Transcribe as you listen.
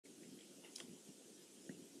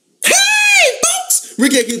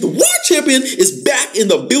The War Champion is back in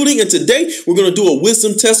the building, and today we're going to do a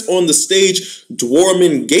wisdom test on the stage,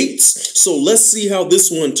 Dwaraman Gates. So let's see how this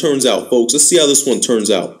one turns out, folks. Let's see how this one turns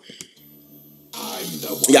out.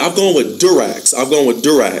 Yeah, I've gone with Durax.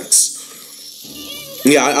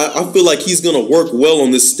 Yeah, I feel like he's going to work well on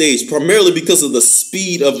this stage, primarily because of the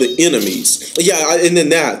speed of the enemies. Yeah, and then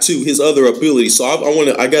that, too, his other ability. So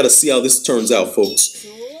I got to see how this turns out, folks.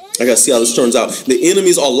 I gotta see how this turns out. The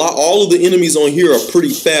enemies are all of the enemies on here are pretty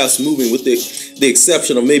fast moving, with the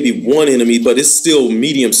exception of maybe one enemy, but it's still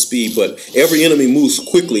medium speed. But every enemy moves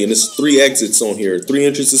quickly, and there's 3 exits on here, 3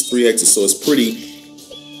 entrances, 3 exits. So it's pretty.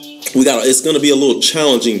 It's gonna be a little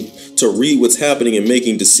challenging to read what's happening and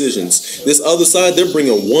making decisions. This other side, they're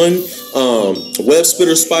bringing one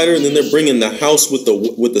webspitter spider, and then they're bringing the house with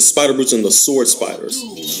the spider brutes and the sword spiders.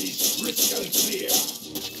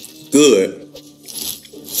 Good.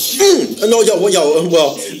 No,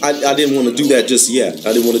 well, I didn't want to do that just yet.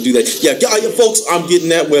 I didn't want to do that. Yeah, folks, I'm getting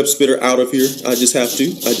that web spitter out of here. I just had to.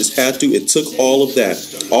 It took all of that.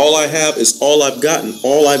 All I have is all I've got, and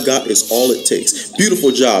all I've got is all it takes.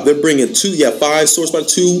 Beautiful job. They're bringing 5 sword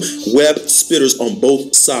spiders, 2 web spitters on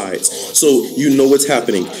both sides. So you know what's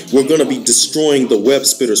happening. We're going to be destroying the web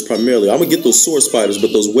spitters primarily. I'm going to get those sword spiders,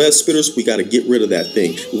 but those web spitters, we got to get rid of that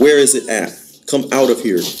thing. Where is it at? Come out of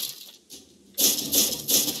here.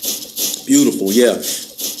 Beautiful, yeah.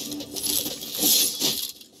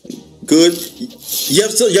 Good. Yep,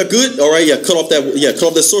 so yeah, good. All right, yeah, cut off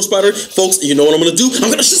that sword spider. Folks, you know what I'm gonna do? I'm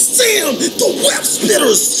gonna Shazam the web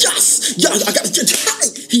spitters. Yes! Yeah, I got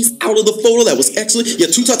he's out of the photo. That was excellent. Yeah,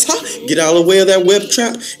 Tutata, get out of the way of that web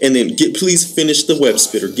trap, and then please finish the web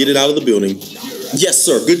spitter. Get it out of the building. Yes,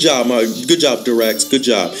 sir. Good job, Durax. Good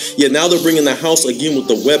job. Yeah, now they're bringing the house again with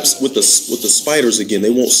the webs, with the spiders again.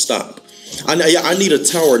 They won't stop. I need a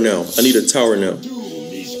tower now. I need a tower now.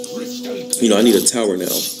 You know, I need a tower now.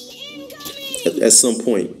 At some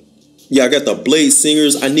point. Yeah, I got the blade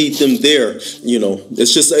singers. I need them there. You know,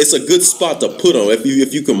 it's a good spot to put them. If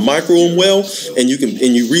you can micro them well, and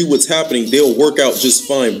you read what's happening, they'll work out just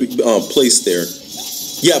fine. Placed there.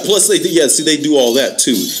 Yeah. Plus they do all that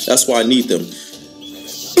too. That's why I need them.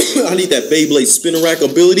 I need that Beyblade spinner rack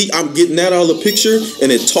ability. I'm getting that out of the picture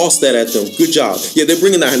and then toss that at them. Good job. Yeah, they're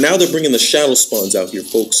bringing that. Now they're bringing the Shadowspawns out here,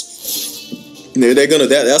 folks.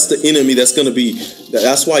 That's the enemy.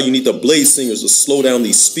 That's why you need the blade singers to slow down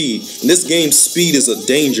these speed. In this game, speed is a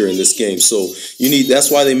danger in this game. So that's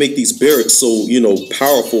why they make these barracks so,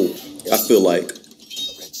 powerful, I feel like.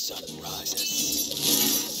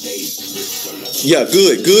 Yeah,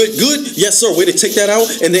 good. Yes, sir. Way to take that out.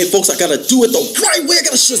 And then, folks, I got to do it the right way. I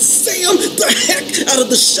got to Shazam the heck out of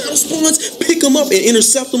the Shadowspawns, pick them up and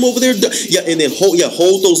intercept them over there. Yeah, and then hold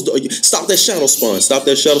those. Stop that Shadowspawn. Stop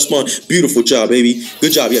that Shadowspawn. Beautiful job, baby.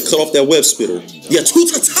 Good job. Yeah, cut off that web spitter. Yeah,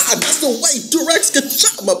 Tutata. That's the way. Durax, good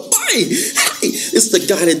job, my boy. Hey, it's the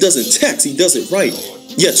guy that doesn't text. He does it right.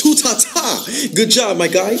 Yeah, Tutata. Good job, my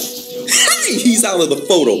guy. Hey, he's out of the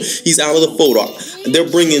photo. He's out of the photo. They're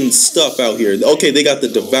bringing stuff out here. Okay, they got the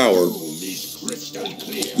devourer.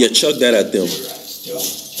 Yeah, chug that at them.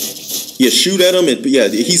 Yeah, shoot at him, and yeah,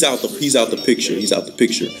 he's out the picture. He's out the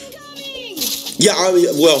picture. Yeah, I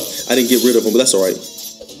didn't get rid of him, but that's all right.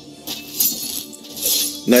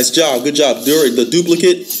 Nice job. Good job. The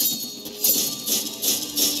duplicate.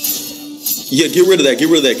 Yeah, get rid of that. Get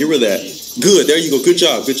rid of that. Good. There you go. Good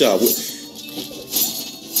job.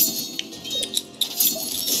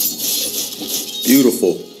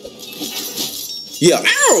 Beautiful. Yeah,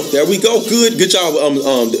 ow! There we go. Good job.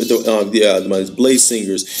 My blade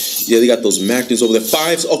singers. Yeah, they got those magnets over there.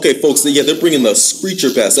 5s. Okay, folks. Yeah, they're bringing the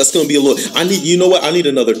screecher bats. That's gonna be a little. You know what? I need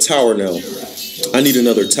another tower now. I need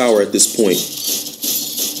another tower at this point.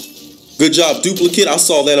 Good job, duplicate. I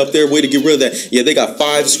saw that up there. Way to get rid of that. Yeah, they got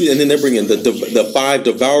 5 and then they're bringing the 5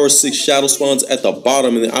 devourers, 6 Shadowspawns at the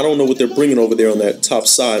bottom, and I don't know what they're bringing over there on that top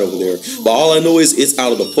side over there. But all I know is it's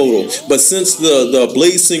out of the photo. But since the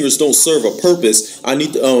blade singers don't serve a purpose, I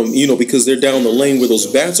need to, because they're down the lane where those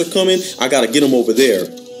bats are coming. I gotta get them over there.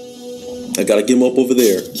 I gotta get them up over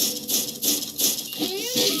there.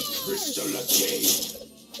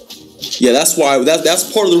 Yeah, that's why.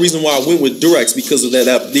 That's part of the reason why I went with Durax, because of that.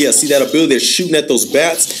 Yeah, see that ability? They're shooting at those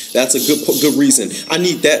bats. That's a good reason. I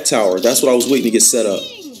need that tower. That's what I was waiting to get set up.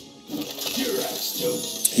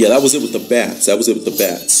 Yeah, that was it with the bats.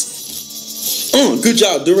 Good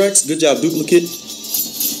job, Durax. Good job, duplicate.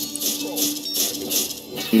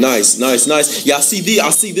 Nice. Yeah, I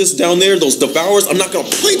see this down there, those devourers. I'm not gonna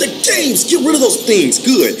play the games. Get rid of those things.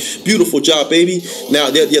 Good. Beautiful job, baby. Now,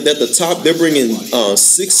 at the top, they're bringing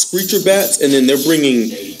 6 screecher bats, and then they're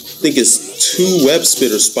bringing, I think it's 2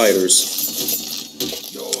 webspitter spiders.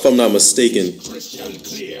 if I'm not mistaken.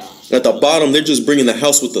 At the bottom, they're just bringing the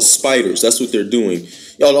house with the spiders. That's what they're doing.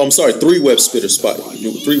 Oh, I'm sorry, 3 web spitter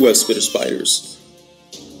spiders. 3 web spitter spiders.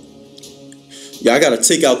 Yeah, I gotta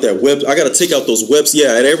take out that web. I gotta take out those webs.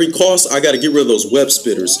 Yeah, at every cost, I gotta get rid of those web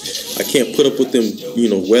spitters. I can't put up with them, you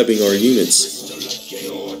know, webbing our units.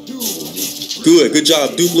 Good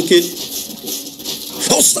job, duplicate.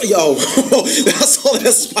 Oh, yo, that's all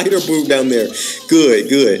that spider boom down there. Good.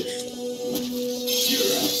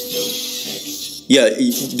 Yeah,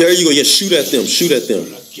 there you go. Yeah, shoot at them.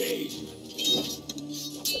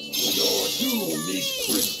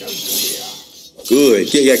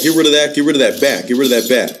 Good. Yeah, get rid of that. Get rid of that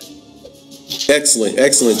bat.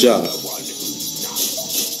 Excellent job.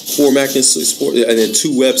 4 magnets, and then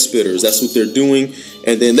 2 web spitters. That's what they're doing.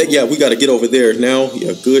 And then, yeah, we got to get over there now.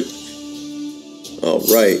 Yeah, good. All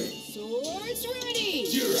right. Swords ready.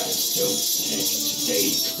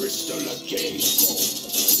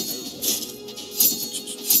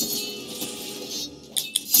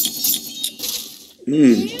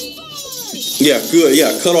 Yeah, good.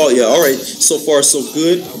 Yeah, cut all. Yeah, all right. So far, so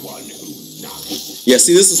good. Yeah,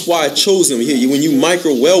 see, this is why I chose him. When you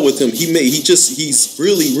micro well with him, he's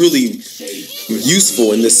really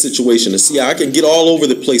useful in this situation. See, I can get all over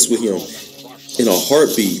the place with him in a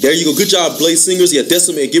heartbeat. There you go. Good job, Blaze Singers. Yeah,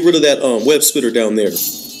 decimate. Get rid of that web spitter down there.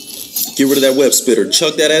 Get rid of that web spitter.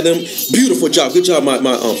 Chuck that at him. Beautiful job. Good job, my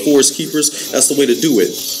forest keepers. That's the way to do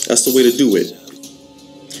it.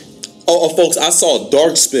 Oh, folks, I saw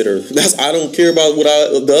Dark Spitter. I don't care about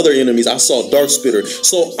the other enemies. I saw Dark Spitter.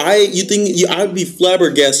 So I'd be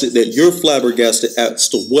flabbergasted that you're flabbergasted as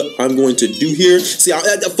to what I'm going to do here. See,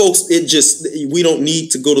 folks, we don't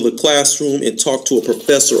need to go to the classroom and talk to a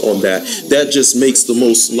professor on that. That just makes the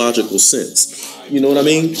most logical sense. You know what I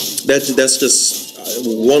mean? That's just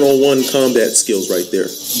one-on-one combat skills right there.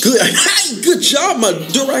 Good job, my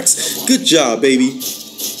Durax. Good job, baby.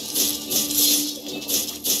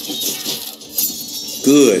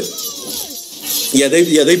 Good. Yeah,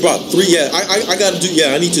 they brought 3. Yeah, I gotta do.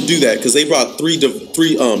 Yeah, I need to do that because they brought 3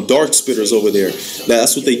 dark spitters over there.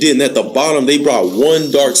 That's what they did. And at the bottom, they brought 1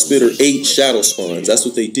 dark spitter, 8 Shadowspawns. That's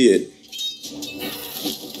what they did.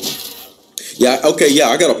 Yeah, okay, yeah,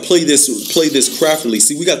 I gotta play this craftily.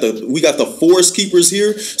 See, we got the forest keepers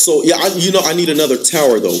here. So yeah, I need another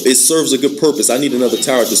tower though. It serves a good purpose. I need another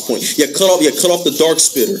tower at this point. Yeah, cut off the dark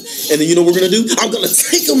spitter. And then you know what we're gonna do? I'm gonna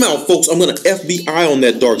take them out, folks. I'm gonna FBI on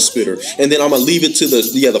that dark spitter. And then I'm gonna leave it to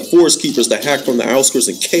the forest keepers to hack from the outskirts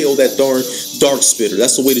and KO that darn dark spitter.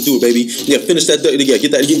 That's the way to do it, baby. Yeah, finish that. Yeah,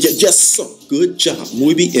 get that. Yes, sir. Good job.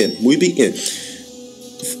 Muy bien.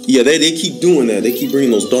 Yeah, they keep doing that. They keep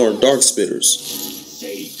bringing those darn dark spitters.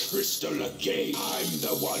 Say crystal again. I'm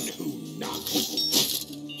the one who knocks.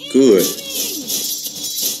 Good.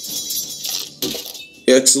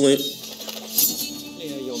 Excellent.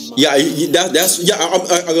 Yeah,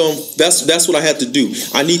 that's what I had to do.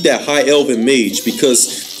 I need that high elven mage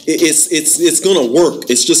because it's gonna work.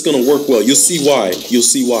 It's just gonna work well. You'll see why.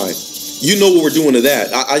 You know what we're doing to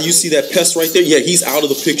that. You see that pest right there? Yeah, he's out of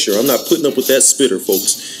the picture. I'm not putting up with that spitter,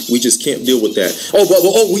 folks. We just can't deal with that.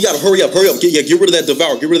 Oh, we gotta hurry up. Get rid of that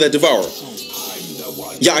devourer.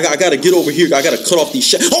 Yeah, I gotta get over here. I gotta cut off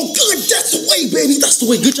these Oh, good. That's the way, baby. That's the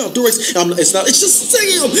way. Good job, Durax. It's just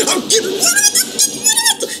Sam. I'm getting rid of it.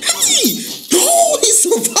 Hey! Oh, he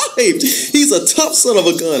survived. He's a tough son of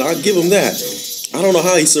a gun. I'll give him that. I don't know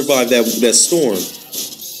how he survived that storm.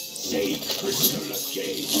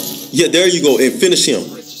 Yeah, there you go, and finish him.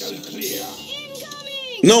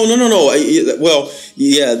 No. Well,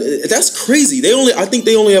 yeah, that's crazy. I think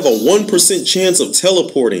they only have a 1% chance of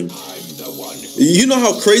teleporting. You know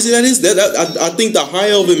how crazy that is? I think the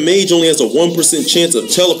high elven mage only has a 1% chance of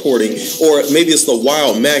teleporting, or maybe it's the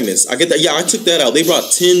wild magnets. I get that. Yeah, I took that out. They brought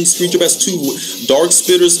 10 screecher bats, 2 dark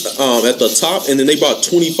spitters at the top, and then they brought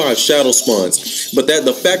 25 shadow spawns. But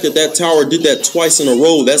the fact that tower did that twice in a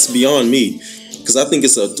row, that's beyond me. Because I think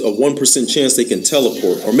it's a 1% chance they can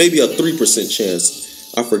teleport. Or maybe a 3% chance.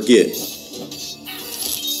 I forget.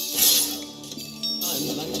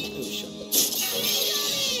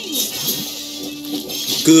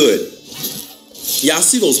 Good. Yeah, I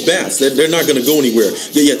see those bats. They're not going to go anywhere.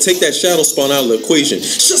 Yeah, take that shadow spawn out of the equation.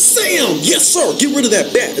 Shazam! Yes, sir! Get rid of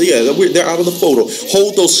that bat. Yeah, they're out of the photo.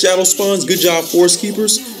 Hold those shadow spawns. Good job, forest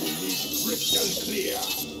keepers.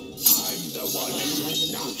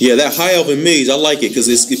 Yeah, that high elven mage, I like it because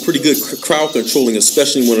it's pretty good crowd controlling,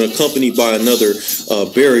 especially when accompanied by another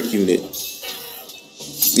barrack unit.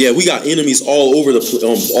 Yeah, we got enemies all over the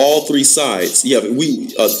on all 3 sides. Yeah,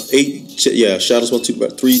 8. Yeah, shadows 1, 2,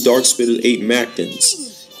 3 dark spitters, 8 Mactons.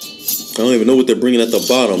 I don't even know what they're bringing at the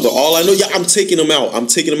bottom, but all I know, yeah, I'm taking them out. I'm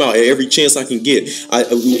taking them out at every chance I can get.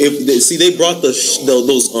 See, they brought those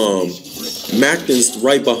Mactons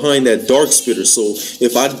right behind that dark spitter. So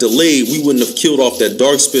if I delayed, we wouldn't have killed off that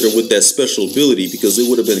dark spitter with that special ability, because it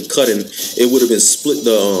would have been cut and it would have been split.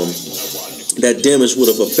 That damage would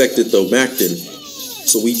have affected the Macton.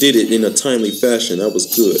 So we did it in a timely fashion. That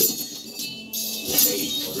was good.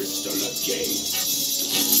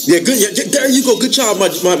 Yeah, good. Yeah, there you go. Good job, my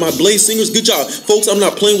Blaze Singers. Good job, folks. I'm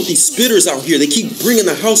not playing with these spitters out here. They keep bringing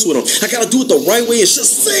the house with them. I gotta do it the right way. And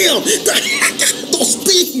Shazam! The heck, those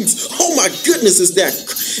things. Oh my goodness, is that?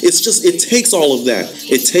 It's just. It takes all of that.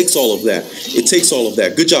 It takes all of that. It takes all of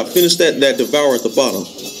that. Good job. Finish that devourer at the bottom.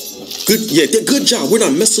 Good. Yeah. Good job. We're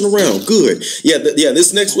not messing around. Good. Yeah.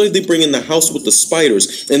 This next wave, they bring in the house with the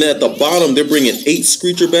spiders, and at the bottom, they're bringing 8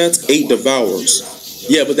 screecher bats, 8 devourers.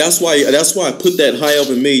 Yeah, but that's why I put that high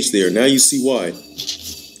elven mage there. Now you see why.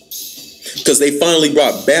 Because they finally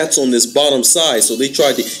brought bats on this bottom side, so they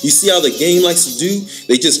tried to. You see how the game likes to do?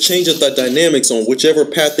 They just change up the dynamics on whichever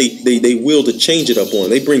path they will to change it up on.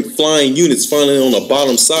 They bring flying units finally on the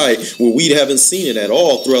bottom side where we haven't seen it at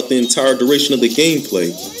all throughout the entire duration of the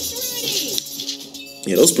gameplay.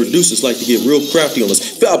 Yeah, those producers like to get real crafty on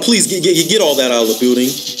us. Please get all that out of the building.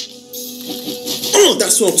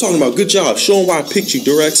 That's what I'm talking about. Good job. Show them why I picked you,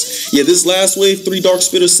 Durax. Yeah, this last wave, 3 dark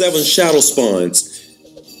spitters, 7 shadow spawns.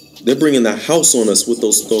 They're bringing the house on us with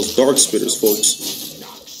those dark spitters, folks.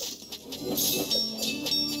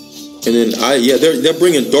 And then they're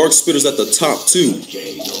bringing dark spitters at the top too.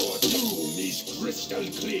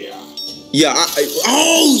 Yeah.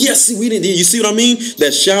 Oh yes. See, we didn't. You see what I mean?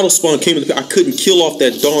 That shadow spawn came in. I couldn't kill off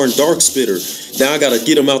that darn dark spitter. Now I gotta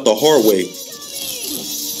get him out the hard way.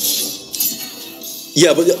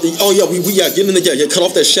 Yeah, but get in the cut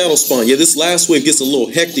off that shadow spawn. Yeah, this last wave gets a little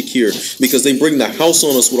hectic here because they bring the house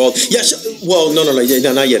on us with all. Yeah, well, no, yeah,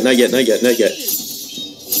 not yet.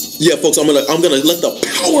 Yeah, folks, I'm gonna let the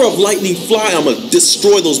power of lightning fly. I'm gonna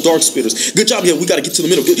destroy those dark spitters. Good job. Yeah, we gotta get to the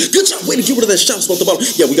middle. Good job. Way to get rid of that shadow spawn at the bottom.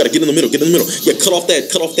 Yeah, we gotta get in the middle. Yeah, cut off that.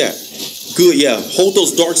 Good. Yeah, hold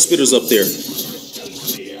those dark spitters up there.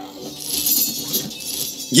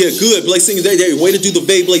 Yeah, good. Blaze Singers, way to do the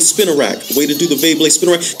Beyblade spinner rack.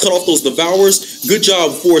 Cut off those devourers. Good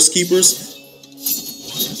job, Forest Keepers.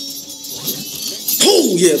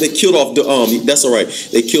 Oh, yeah, they killed off the, that's all right.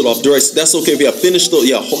 They killed off Durax. That's okay. Yeah, finish those,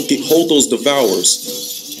 hold those devourers.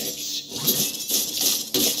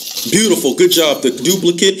 Beautiful. Good job. The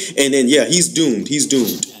duplicate. And then, yeah, he's doomed.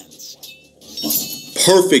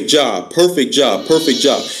 Perfect job.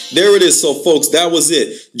 There it is. So, folks, that was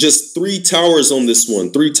it. Just 3 towers on this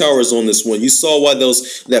one. You saw why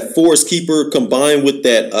that Forest Keeper combined with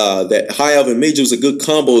that High Elven Mage was a good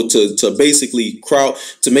combo to basically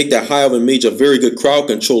make that High Elven Mage a very good crowd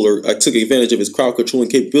controller. I took advantage of his crowd controlling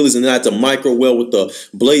capabilities, and then I had to micro well with the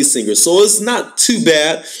Blaze Singer. So it's not too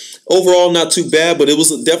bad. Overall, not too bad, but it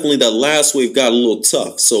was definitely that last wave got a little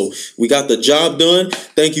tough. So we got the job done.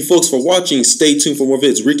 Thank you, folks, for watching. Stay tuned for more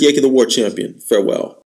vids. Ricky, aka the War Champion. Farewell.